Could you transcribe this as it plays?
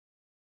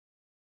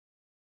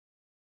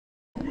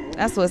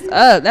That's what's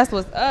up. That's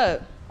what's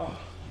up.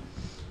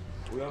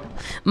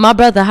 My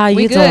brother, how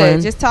you doing?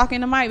 Just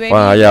talking to Mike, baby.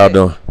 Fine, how y'all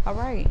doing? All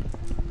right.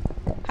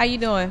 How you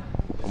doing?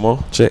 Come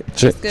on, check.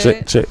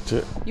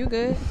 You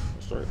good?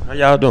 How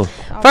y'all doing?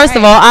 First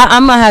of all,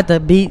 I'm gonna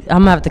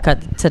have to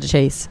cut to the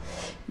chase.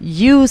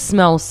 You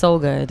smell so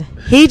good.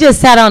 He just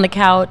sat on the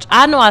couch.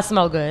 I know I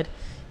smell good.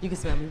 You can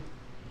smell me.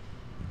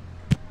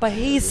 But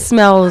he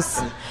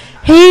smells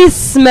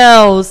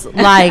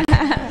like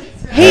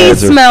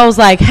smells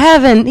like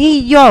heaven.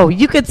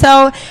 You could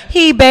tell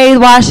he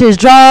bathed, washed his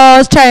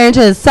drawers, changed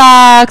his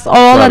socks,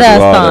 all of that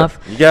stuff.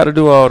 You got to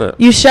do all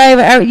that. You shave.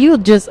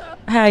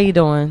 How you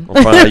doing?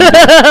 I'm fine. You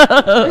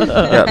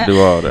got to do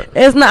all that.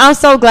 I'm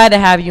so glad to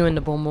have you in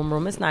the Boom Boom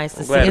room. It's nice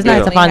to see. It's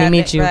nice to finally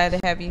meet you. Glad to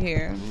have you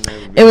here.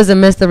 It was a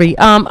mystery.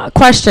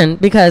 Question,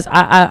 because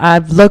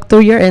I've looked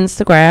through your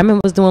Instagram and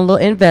was doing a little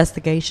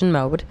investigation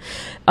mode.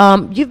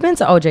 You've been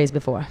to OJ's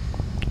before.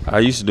 I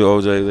used to do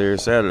OJ every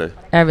Saturday.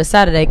 Every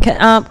Saturday.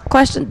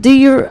 Question: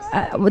 did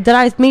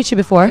I meet you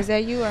before? Is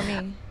that you or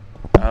me?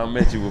 I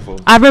met you before.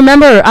 I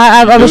remember.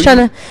 I was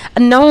trying to.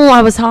 No,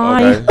 I was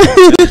high. Okay.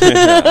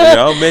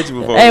 I met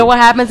you before. Hey, what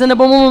happens in the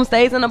Boom Boom room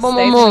stays in the Boom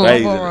Boom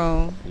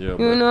room. Yeah,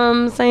 you know what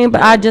I'm saying?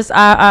 But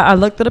I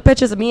looked through the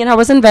pictures of me and her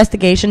was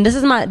investigation. This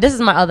is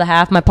my other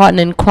half, my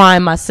partner in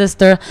crime, my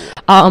sister.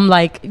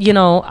 Like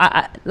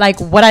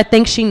what I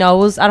think she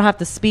knows. I don't have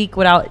to speak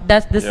without.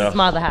 This is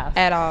my other half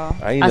at all.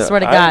 I swear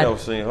to God. I ain't never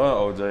seen her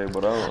OJ,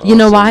 but I you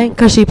know why?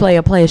 Because she play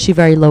a player. She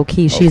very low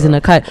key. She's in the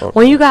cut. Okay.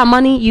 When you got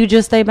money, you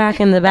just stay back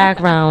in the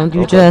background.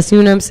 You just,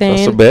 you know what I'm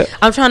saying? That's a bet.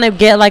 I'm trying to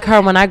get like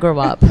her when I grow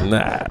up.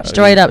 Nah.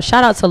 Straight up.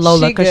 Shout out to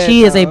Lola because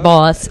she is a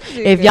boss.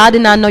 If y'all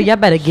did not know, y'all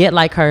better get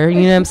like her.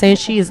 You know what I'm saying?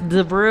 She is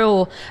the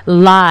real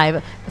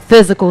live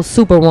physical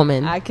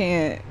superwoman. I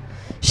can't.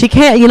 She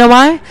can't. You know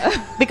why?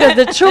 Because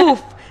the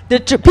truth.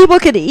 People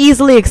could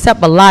easily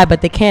accept a lie, but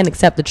they can't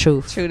accept the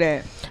truth. True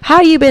that. How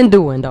you been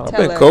doing, though? I've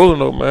been cool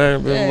though,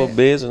 man. Been a little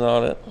busy and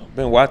all that.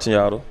 Been watching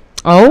y'all though.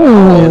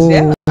 Oh.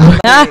 Yeah.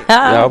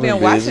 Y'all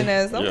been watching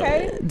us.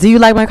 Okay. Yeah. Do you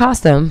like my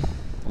costume?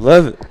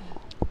 Love it.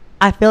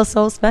 I feel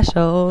so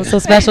special. So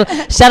special.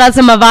 Shout out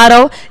to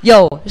Movado.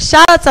 Yo,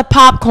 shout out to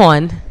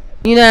Popcorn.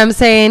 You know what I'm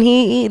saying?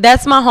 He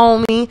that's my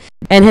homie.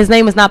 And his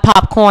name is not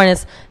Popcorn.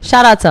 It's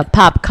shout out to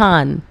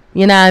Popcorn.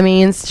 You know what I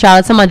mean? Shout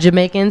out to my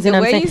Jamaicans. You know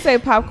what I'm saying? The way you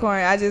say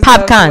popcorn, I just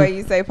love the way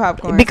you say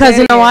popcorn. Because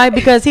you know why?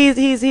 Because he's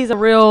a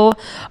real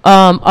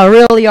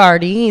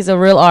yardie. He's a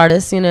real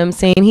artist. You know what I'm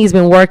saying? He's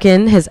been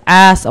working his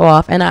ass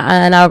off, and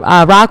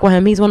I rock with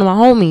him. He's one of my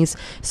homies.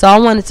 So I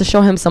wanted to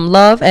show him some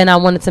love, and I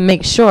wanted to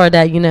make sure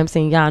that, you know what I'm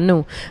saying, y'all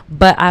knew.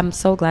 But I'm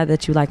so glad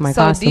that you like my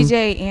costume. So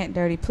DJ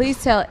ANTDURTY,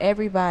 please tell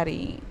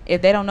everybody,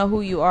 if they don't know who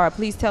you are,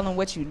 please tell them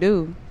what you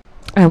do.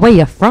 And where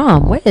you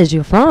from? Where is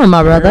you from,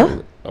 my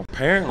brother?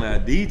 Apparently I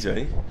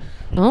DJ.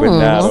 Oh,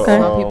 okay.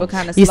 Some people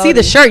kind of. You see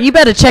the shirt? You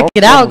better check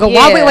it out. Go.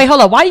 Yeah. Wait, hold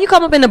up. Why you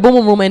come up in the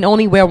Boom room and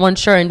only wear one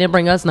shirt and didn't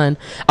bring us none?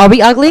 Are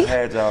we ugly? I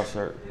had y'all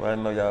shirt. I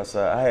didn't know y'all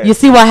size. You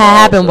see what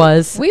happened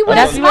was we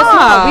wear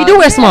small. We do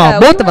wear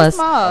small. Both of us.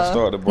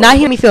 Now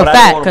he made me feel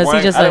fat because he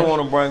just I didn't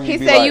want to bring. He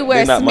said you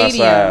wear medium.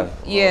 Yeah.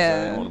 I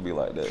didn't want to be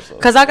like that.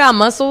 Because I got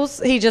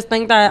muscles. He just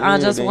think that I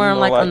just wear them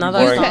like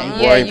another.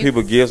 Bring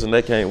people gifts and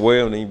they can't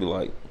wear them, then you be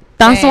like.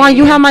 That's why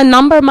you have my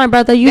number, my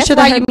brother. You should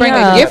have hit me bring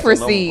a gift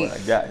receipt.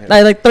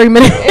 Like 3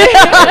 minutes.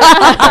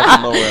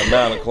 Nowhere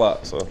 9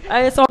 o'clock. So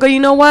it's all good. You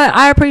know what?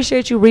 I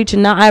appreciate you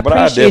reaching out. I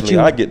appreciate you.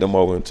 I get them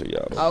over into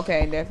y'all.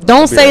 Okay, definitely.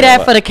 Don't say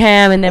that for the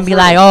cam and then be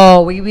like,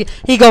 oh,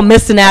 he go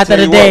missing after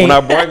the day. When I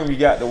bring them, you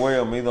got to wear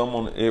them. Either I'm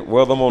on it.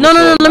 Well, I'm on.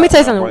 No. Let me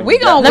tell you something. We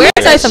gonna wear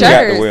the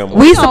shirts.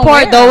 We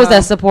support those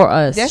that support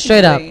us.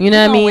 Straight up. You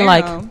know what I mean?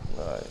 Like.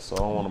 So I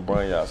don't want to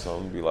bring y'all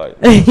something and be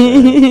like,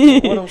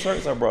 what them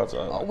shirts I brought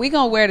y'all? We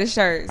gonna wear the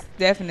shirts,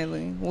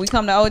 definitely. When we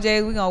come to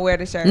OJ, we gonna wear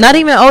the shirts. Not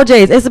even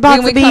OJ's. It's about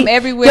to be. When we come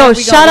everywhere, yo,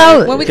 shout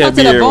out. When we come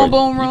to the Boom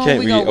Boom room,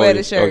 we gonna wear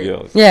the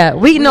shirts. Yeah,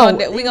 we know.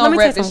 We gonna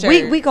wear the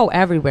shirts. We go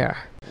everywhere.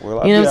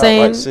 Well, you know what I'm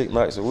saying? Like 6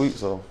 nights a week,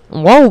 so.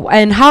 Whoa,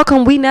 and how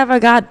come we never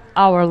got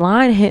our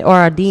line hit or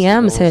our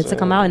DMs hit to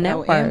come out and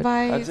network?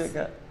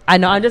 I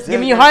know, I'm just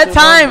giving you a hard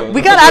time.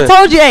 I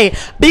told you, hey,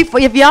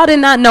 if y'all did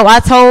not know, I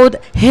told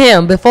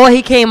him before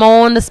he came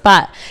on the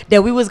spot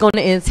that we was going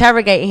to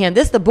interrogate him.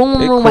 This the Boom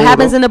Boom room. What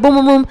happens in the Boom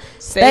Boom room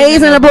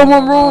stays in the Boom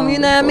Boom room. You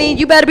know what I mean?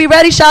 You better be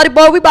ready, shawty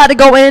boy. We about to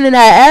go in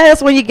that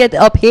ass when you get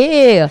up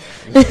here.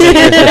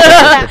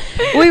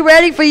 We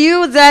ready for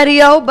you,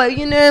 Daddy-O. But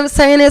you know what I'm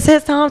saying? It's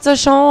his time to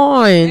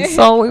shine.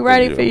 So we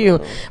ready for you.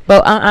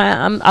 But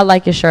I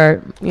like your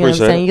shirt. You know what I'm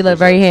saying? You look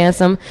very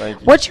handsome.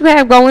 What you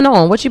have going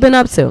on? What you been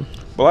up to?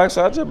 But like I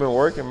said, I just been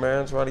working,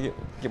 man, trying to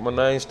get my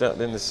name stamped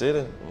in the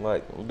city.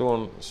 Like, I'm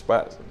doing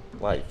spots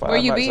like 5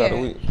 nights out of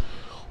the week.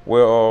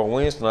 Well,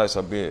 Wednesday nights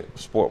I be at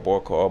Sport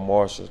Bar called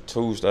Marshall.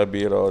 Tuesday I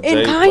be at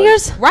in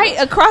Conyers? Right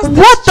across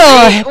the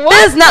street.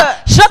 What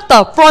the? Shut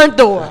the front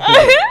door.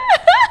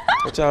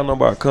 What y'all know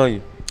about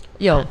Conyers?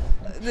 Yo,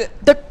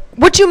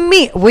 What you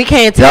mean? We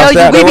can't tell you.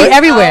 We be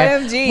everywhere.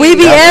 OMG. We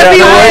be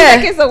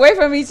everywhere. Seconds away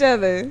from each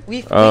other.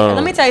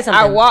 Let me tell you something.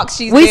 I walk.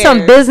 She's we there.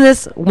 Some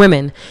business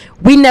women.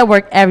 We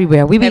network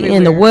everywhere. We be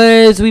in the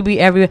woods. We be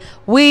everywhere.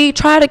 We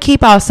try to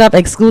keep ourselves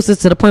exclusive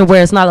to the point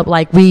where it's not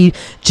like we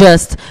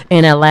just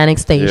in Atlantic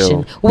Station.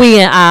 Yeah. We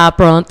in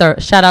Opera on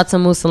Third. Shout out to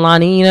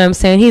Musalani. You know what I'm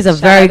saying? He's a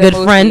very good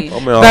friend.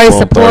 Very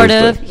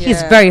supportive.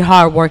 He's very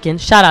hardworking.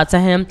 Shout out to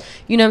him.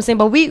 You know what I'm saying?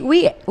 But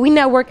we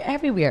network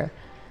everywhere.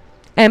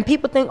 And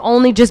people think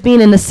only just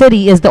being in the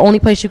city is the only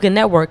place you can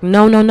network.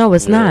 No,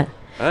 it's not.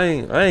 I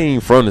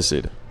ain't from the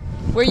city.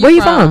 Where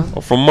you from?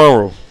 I'm from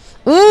Monroe.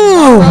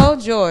 Monroe,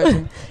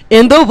 Georgia.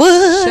 In the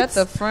woods.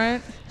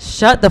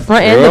 Shut the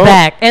front and the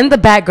back. And the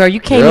back, girl. You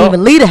can't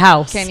even leave the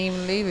house. Can't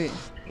even leave it.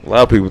 A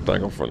lot of people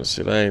think I'm from the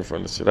city. I ain't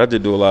from the city. I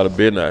just do a lot of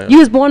business. You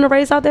was born and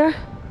raised out there?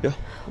 Yeah.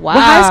 Wow.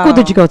 What high school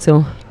did you go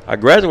to? I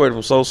graduated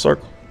from Soul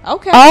Circle.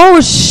 Okay.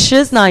 Oh,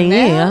 shit's not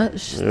yeah.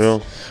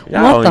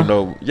 Y'all don't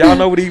know. Y'all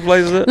know what these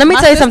places are? Let me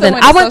tell you something.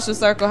 I went to Social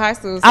Circle High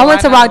School. So I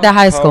went to Rockdale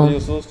High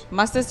School.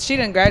 My sister, she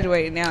didn't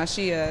graduate now.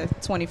 She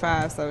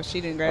 25, so she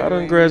didn't graduate. I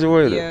didn't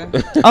graduate. Yeah.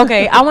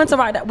 Okay, I went to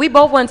Rockdale. We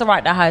both went to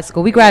Rockdale High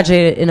School. We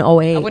graduated in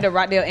 08. I went to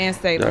Rockdale and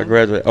Salem. I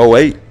graduated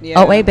 08.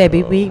 Yeah. 08,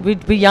 baby. We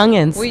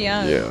youngins. We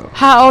young. Yeah.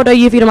 How old are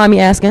you, if you don't mind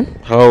me asking?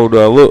 How old do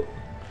I look?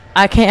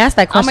 I can't ask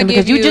that question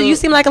because you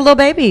seem like a little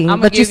baby,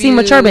 but you seem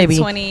mature, baby.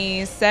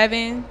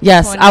 27.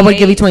 Yes, I would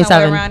give you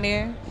 27. Around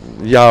there.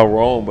 Y'all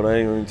wrong, but I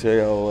ain't gonna tell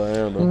you how old I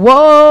am. Though.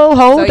 Whoa,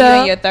 hold up. So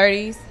you in your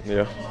 30s?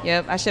 Yeah.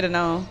 Yep, I should have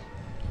known.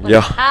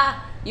 Yeah.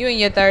 You in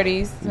your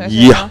 30s?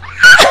 Yeah.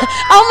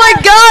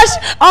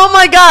 Oh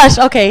my gosh.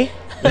 Okay.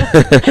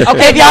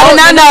 Okay, if y'all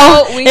don't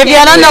know,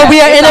 we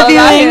are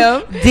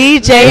interviewing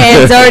DJ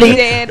ANTDURTY.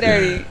 DJ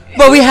ANTDURTY.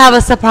 But we have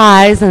a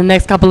surprise in the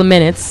next couple of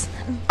minutes.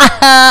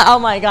 Oh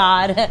my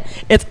God,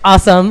 it's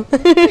awesome.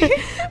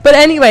 But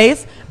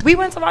anyways, we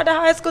went to Rockdale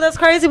High School. That's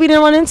crazy. We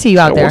didn't run into you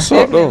out there. What's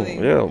up though?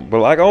 Yeah, but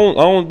like I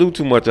don't do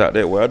too much out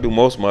that way. I do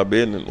most of my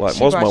business, like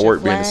most of my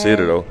work being in the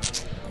city though.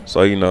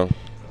 So you know,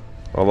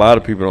 a lot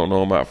of people don't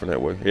know I'm out from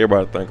that way.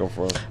 Everybody think I'm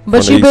from.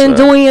 But you've been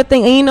doing your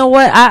thing, and you know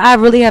what? I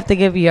really have to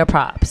give you your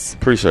props.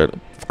 Appreciate it.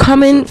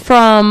 Coming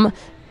from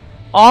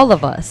all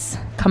of us,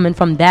 coming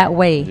from that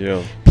way.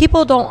 Yeah.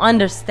 People don't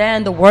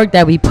understand the work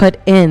that we put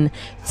in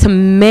to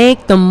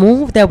make the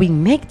move that we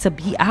make to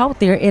be out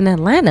there in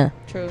Atlanta.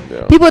 True.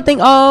 Yeah. People think,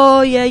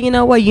 oh, yeah, you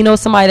know what? You know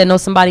somebody that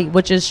knows somebody,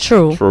 which is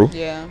true. True.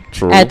 Yeah.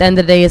 True. At the end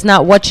of the day, it's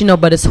not what you know,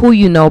 but it's who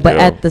you know. But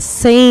at the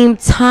same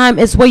time,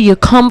 it's where you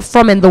come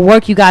from and the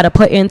work you got to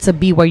put in to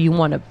be where you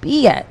want to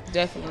be at.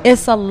 Definitely.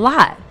 It's a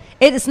lot.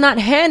 It's not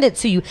handed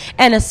to you,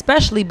 and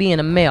especially being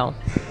a male.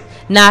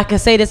 Now, I can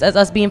say this as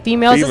us being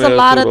females. There's a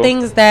lot of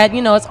things that,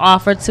 you know, it's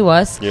offered to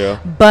us. Yeah.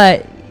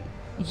 But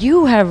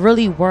you have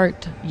really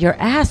worked your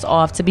ass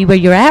off to be where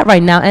you're at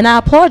right now, and I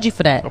applaud you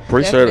for that.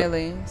 Appreciate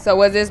it. So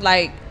was this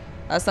like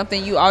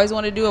something you always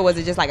want to do, or was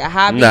it just like a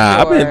hobby? Nah,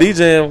 I've been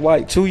DJing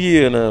like 2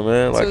 years now,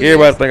 man. Like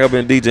everybody think I've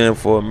been DJing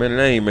for a minute.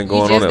 I ain't been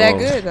going on that long.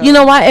 Good, though. You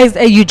know why?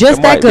 You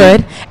just that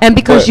good, and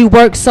because you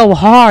work so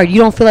hard, you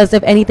don't feel as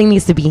if anything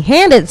needs to be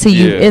handed to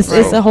you. It's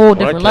a whole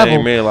different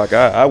level. Man, like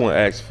I wouldn't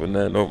ask for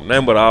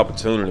nothing but an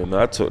opportunity. And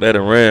I took that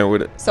and ran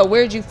with it. So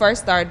where did you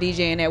first start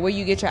DJing at? Where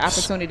you get your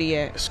opportunity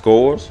at?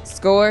 Scores.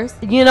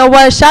 You know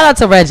what? Shout out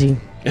to Reggie.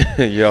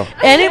 Yeah.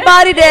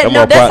 Anybody that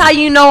know, that's how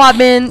you know I've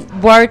been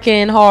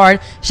working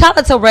hard. Shout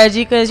out to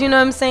Reggie, because you know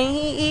what I'm saying,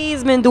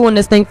 he's been doing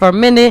this thing for a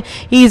minute.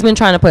 He's been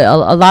trying to put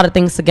a lot of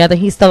things together.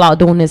 He's still out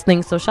doing his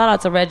thing. So shout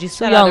out to Reggie.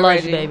 So y'all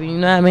love you, baby. You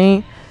know what I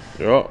mean?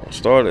 Yeah.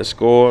 Started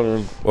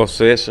scoring and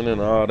session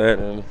and all that,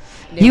 and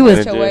you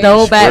was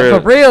throwback for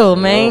real,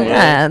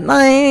 man.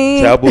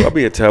 Taboo. I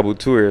be at Taboo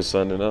 2 every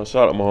Sunday now.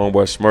 Shout out to my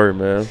homeboy Smurry,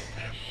 man.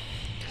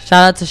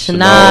 Shout out to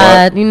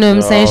Shanad, you know what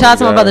I'm saying? Shout out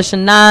to my brother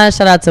Shanad.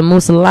 Shout out to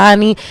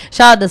Musalani.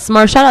 Shout out to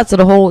Smurf. Shout out to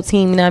the whole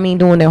team, you know what I mean,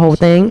 doing their whole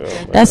thing.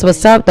 Yeah, that's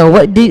what's up, though.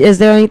 Is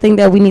there anything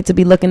that we need to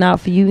be looking out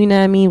for you, you know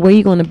what I mean? Where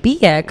you going to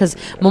be at? Because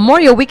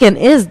Memorial Weekend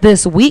is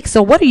this week,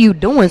 so what are you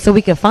doing so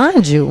we can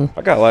find you?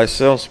 I got like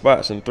 7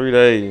 spots in 3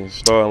 days,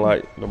 starting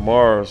like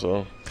tomorrow,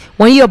 so.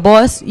 When you're a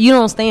boss, you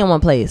don't stay in one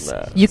place.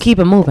 Nah, you keep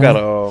it moving.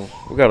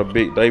 We got a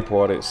big day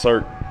party at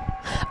CERT.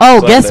 Oh,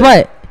 Sunday. Guess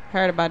what?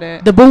 Heard about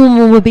that. The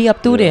BoomBoom will be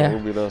up through there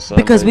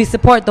because we we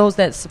support those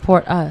that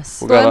support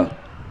us. Go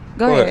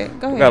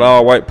ahead. We got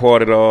all white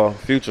party at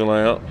Future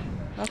Lamp.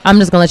 Okay. I'm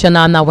just gonna let you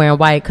know I'm not wearing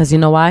white because you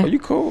know why? Oh, you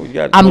cool.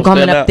 I'm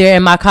coming up there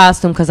in my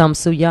costume because I'm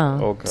so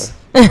young. Okay.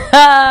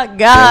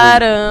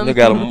 Got him. They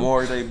got a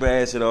Memorial Day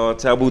bash at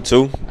Taboo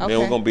 2. Okay. Then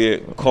we're gonna be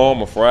at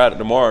Karma Friday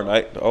tomorrow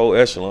night, the old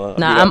Echelon.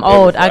 Nah, I'm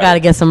old. I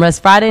gotta get some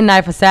rest. Friday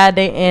night for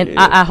Saturday, and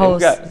I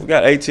host. We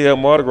got ATL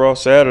Mardi Gras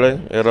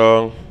Saturday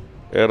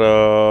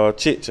at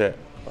Chit Chat.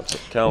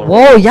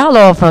 Whoa, y'all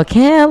all for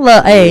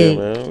Canla. Hey,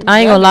 I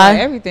ain't gonna lie.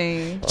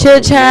 Everything.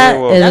 Chit Chat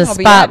is a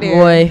spot,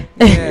 boy.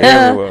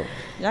 Yeah.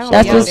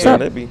 That's what's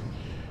up.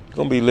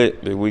 gonna be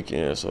lit this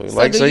weekend. So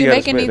like, do you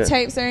make any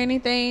tapes or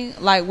anything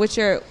like with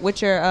your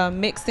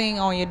mixing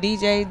on your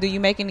DJ? Do you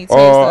make any tapes?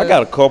 I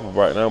got a couple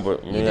right now,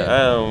 but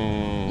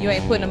man, you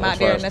ain't putting them out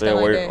there or nothing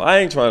like that. I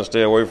ain't trying to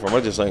stay away from.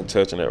 I just ain't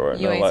touching it right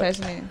now. You ain't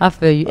touching it. I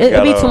feel you.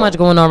 It'd be too much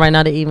going on right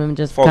now to even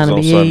just kind of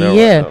be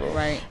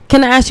right.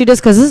 Can I ask you this,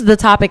 because this is the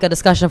topic of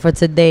discussion for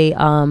today?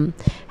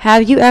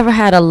 Have you ever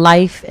had a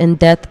life and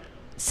death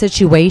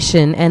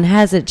situation, and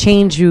has it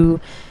changed you?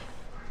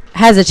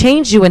 Has it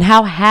changed you, and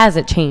how has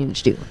it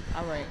changed you?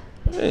 All right.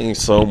 It ain't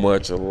so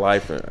much a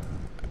life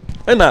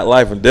and not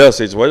life and death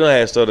situation. I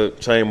had started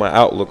to change my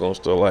outlook on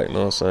stuff, like, you know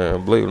what I'm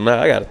saying? Believe it or not,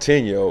 I got a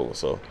 10-year-old,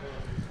 so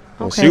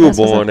when she was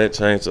born, that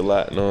changed a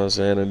lot, you know what I'm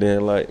saying? And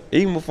then, like,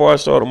 even before I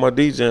started my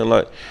DJing,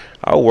 like,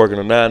 I was working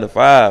a 9 to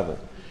 5,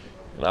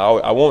 and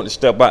I wanted to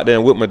step out there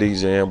and with my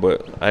DJing,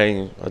 but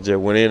I just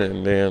went in,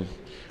 and then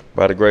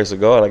by the grace of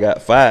God, I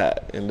got fired,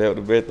 and that was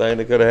the best thing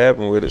that could have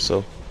happened with it.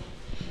 So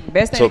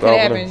best thing that could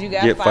happen is you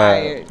got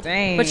fired.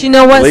 Dang. But you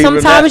know what?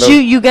 Sometimes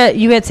you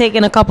get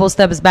taken a couple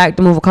steps back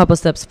to move a couple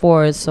steps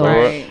forward. So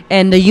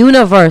and the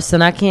universe,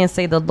 and I can't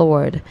say the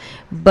Lord,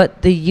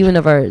 but the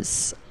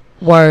universe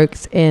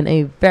works in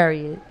a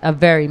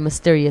very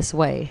mysterious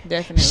way.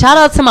 Definitely. Shout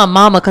out to my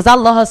mama, because I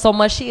love her so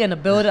much. She in the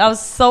building. I was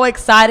so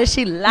excited.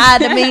 She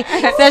lied to me,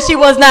 said she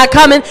was not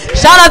coming.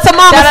 Shout out to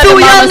Mama Sue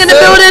Young in the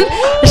building.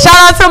 Shout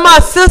out to my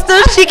sister.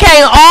 She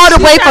came all the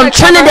way from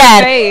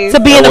Trinidad to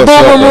be in the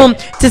BoomBoom room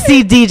to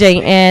see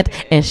DJ Ant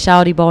and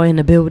Shouty Boy in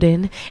the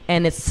building.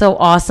 And it's so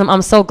awesome.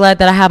 I'm so glad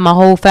that I have my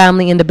whole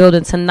family in the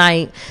building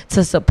tonight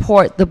to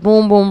support the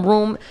BoomBoom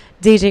room.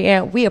 DJ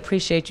Ant, we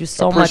appreciate you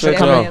so much for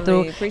coming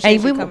through.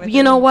 And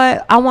you know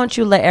what? I want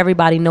you to let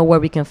everybody know where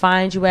we can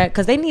find you at,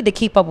 because they need to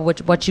keep up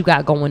with what you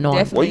got going on.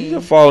 Definitely. Well, you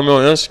can follow me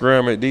on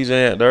Instagram at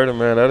DJ ANTDURTY,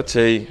 man. That'll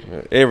tell you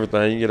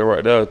everything. You get it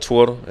right there.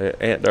 Twitter at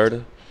ANTDURTY. You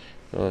know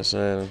what I'm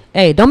saying?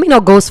 Hey, don't be no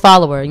ghost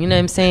follower. You know what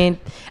I'm saying?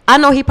 I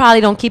know he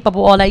probably don't keep up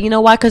with all that. You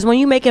know why? Because when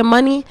you making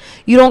money,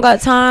 you don't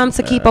got time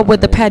to keep up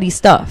with the petty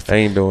stuff. I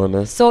ain't doing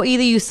that. So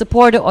either you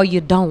support it or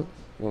you don't.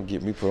 Gonna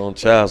get me put on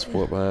child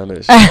support behind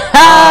that shit.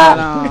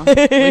 No, we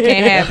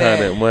can't have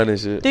that money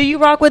shit. Do you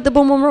rock with the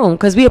BoomBoom room?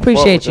 Because we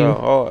appreciate you.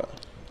 Hard.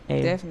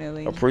 Hey.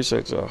 Definitely. I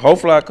appreciate y'all.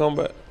 Hopefully I come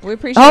back. We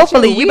appreciate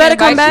Hopefully you better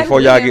come back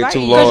before y'all get too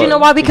long. Because you know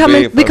why we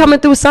coming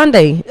through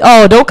Sunday.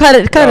 Oh, don't cut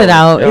it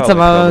out. It's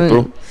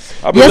about.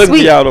 I've been looking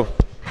for y'all though.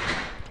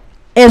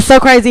 It's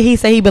so crazy. He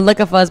said he been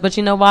looking for us, but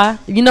you know why?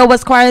 You know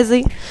what's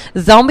crazy?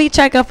 Don't be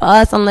checking for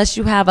us unless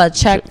you have a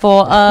check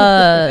for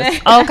us.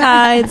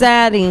 Okay,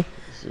 Daddy.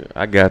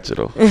 I got you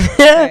though.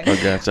 I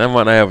got you. I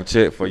might not have a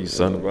check for you,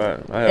 son,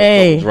 but I have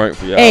a drink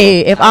for y'all.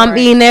 Hey, if I'm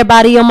eating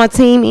everybody on my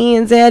team,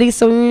 eating Zaddy,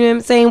 so you know what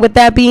I'm saying? With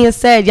that being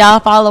said, y'all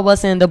follow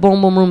us in the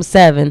BoomBoom Room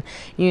 7.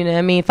 You know what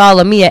I mean?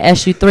 Follow me at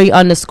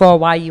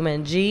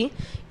SU3_YUNG.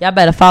 Y'all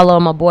better follow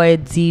my boy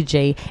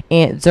DJ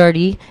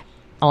ANTDURTY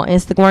on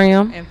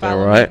Instagram. And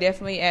follow me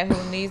definitely at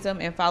Who Needs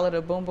Them, and follow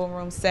the BoomBoom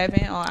Room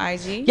 7 on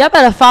IG. Y'all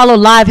better follow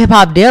Live Hip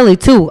Hop Daily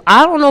too.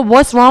 I don't know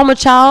what's wrong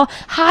with y'all.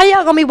 How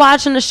y'all gonna be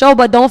watching the show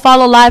but don't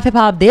follow Live Hip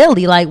Hop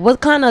Daily? Like,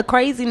 what kind of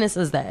craziness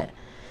is that?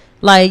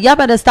 Like, y'all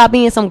better stop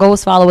being some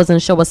ghost followers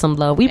and show us some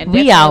love.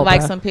 We out.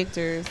 Like some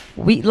pictures.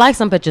 We like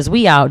some pictures.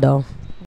 We out though.